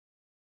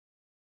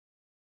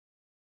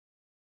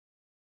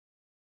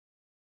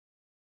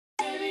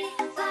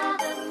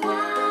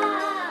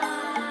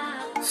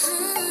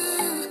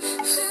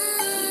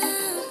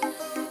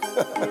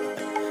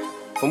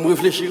Faut me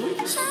réfléchir.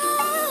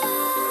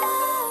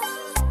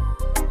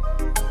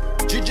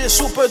 DJ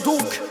Super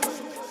Duke.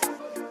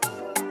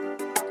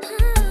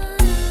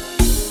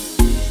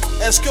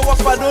 Est-ce que vous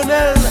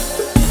pardonnez?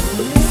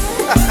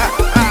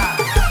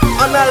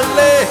 En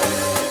allée,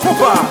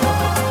 compa.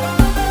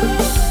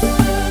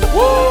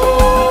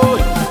 Wow.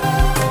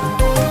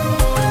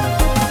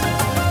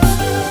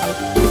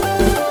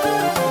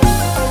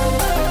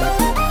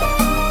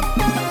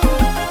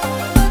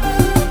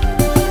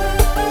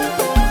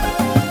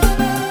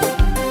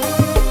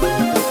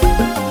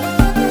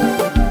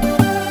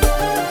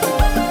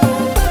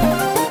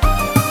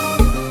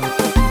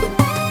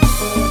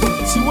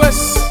 Si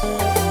West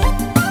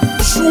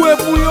jouez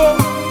pour yo,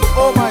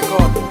 oh my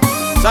God.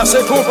 Ça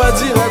c'est qu'on va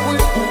dire, oui.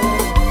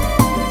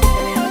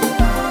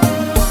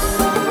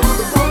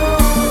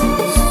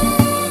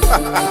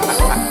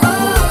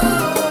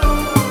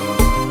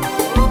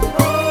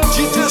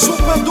 DJ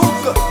Super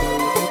Duke.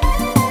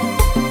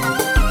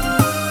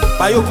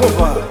 Pas yo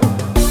combat.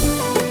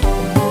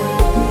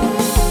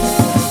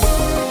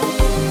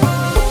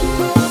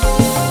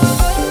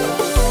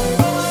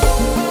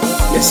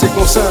 Mais c'est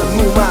comme ça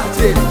nous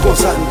mater, comme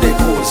ça nous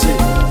déposer.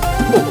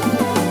 Oh.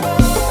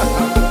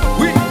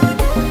 Oui.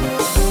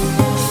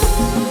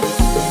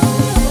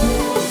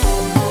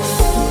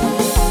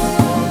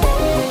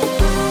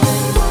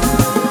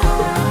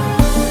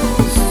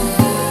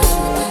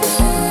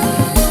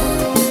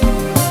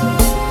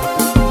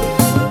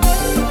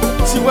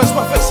 Si ouais, c'est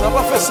pas fait ça,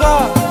 pas fait ça.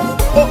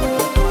 Oh.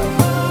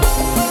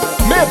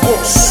 Mais bon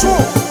son.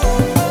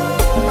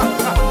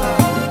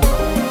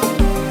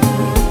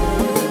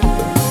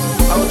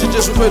 Alors DJ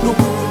Super Duke,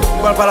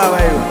 on va parler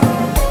avec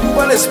vous. On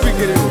va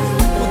l'expliquer.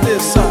 Écoutez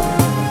ça.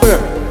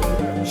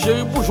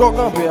 Chérie, pour jouer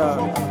campé,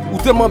 ou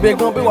tellement bien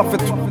campé, ou a fait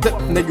tout tête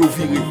nègre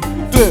viré.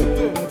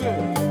 Deux.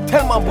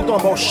 Tellement bouton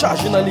bon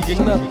chargé dans les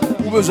gangs,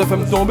 ou besoin de faire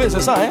me tomber,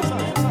 c'est ça, hein?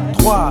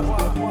 Trois.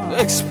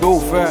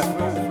 Expo fait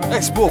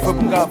pour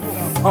me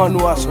en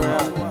noir sur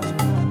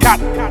 4.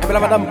 Et puis la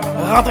madame,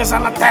 rentrez ça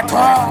dans la tête.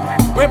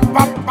 Oui,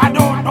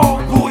 Pardonne moi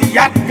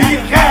Gouyad viré.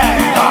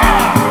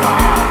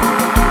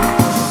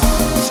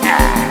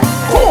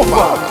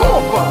 Combat.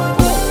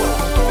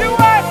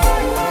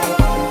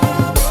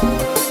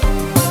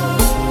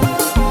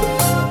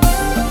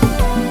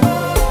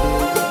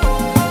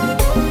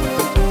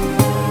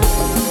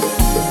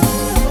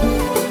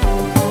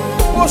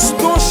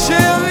 Boston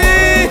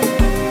chéri.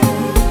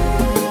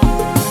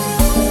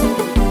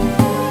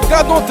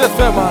 Gardons tête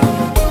fait mal.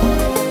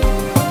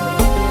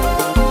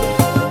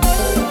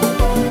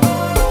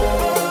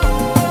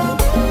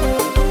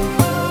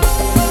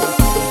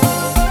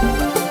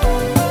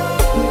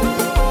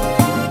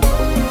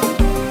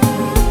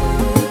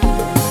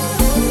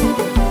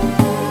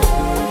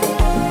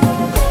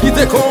 Qui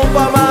te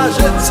combat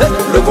majeur, c'est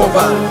le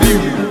combat.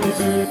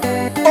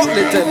 Oh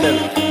l'Éternel.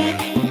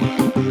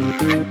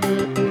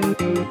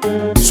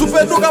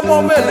 Super Duke à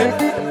mon mêlé.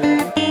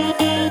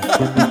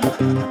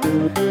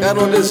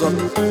 Gardons des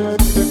autres.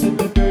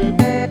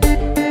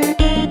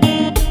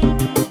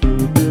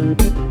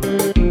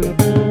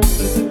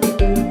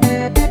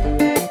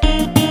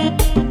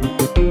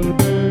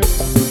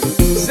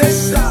 C'est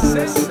ça.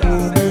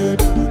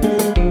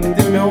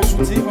 Des mains en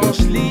soutien, en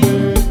ch'li.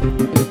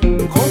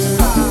 Comme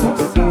ça.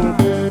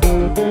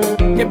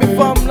 Que mes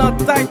femmes là,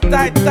 taille.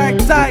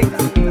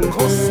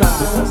 Comme ça.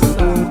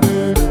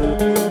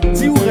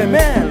 Dis où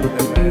remède.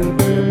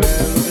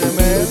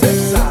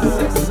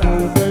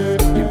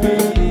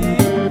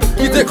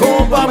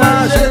 Combat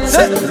majeur,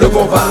 c'est le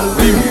combat.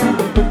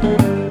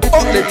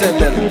 Oh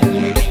l'Éternel.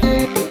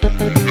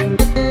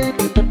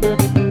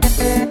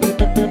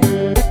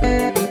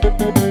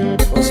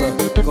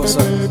 Comme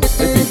ça.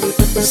 Et puis,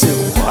 c'est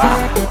roi.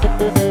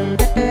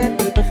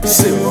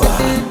 C'est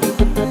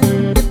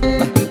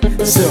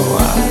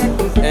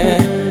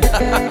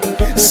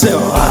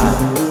roi.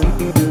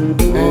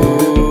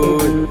 Oh,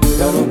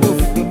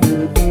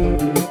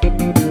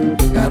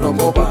 gardons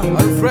combat.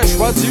 Fresh,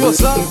 what you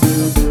ça?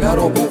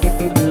 Gardons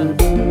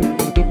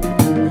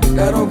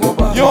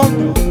combat.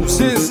 Yon,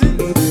 saisi.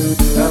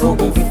 Gardons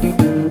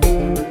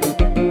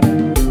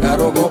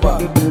combat.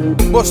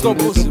 Boston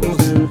possible.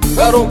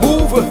 Gardons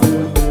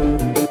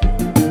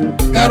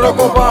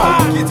combat.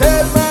 Quittez le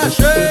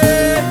marché.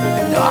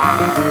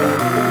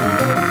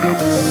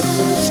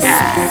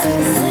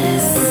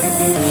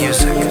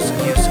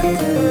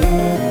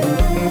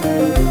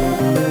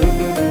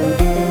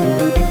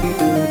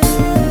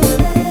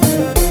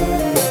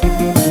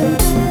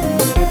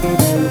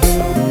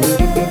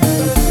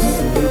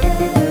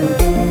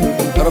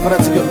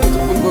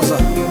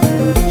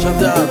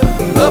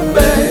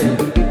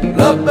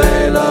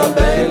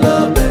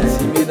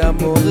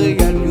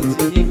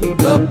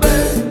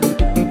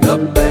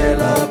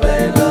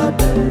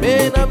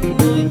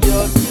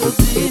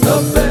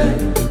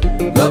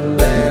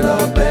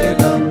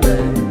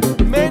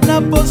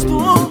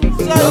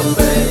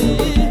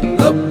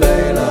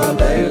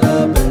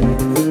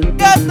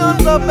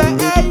 Love,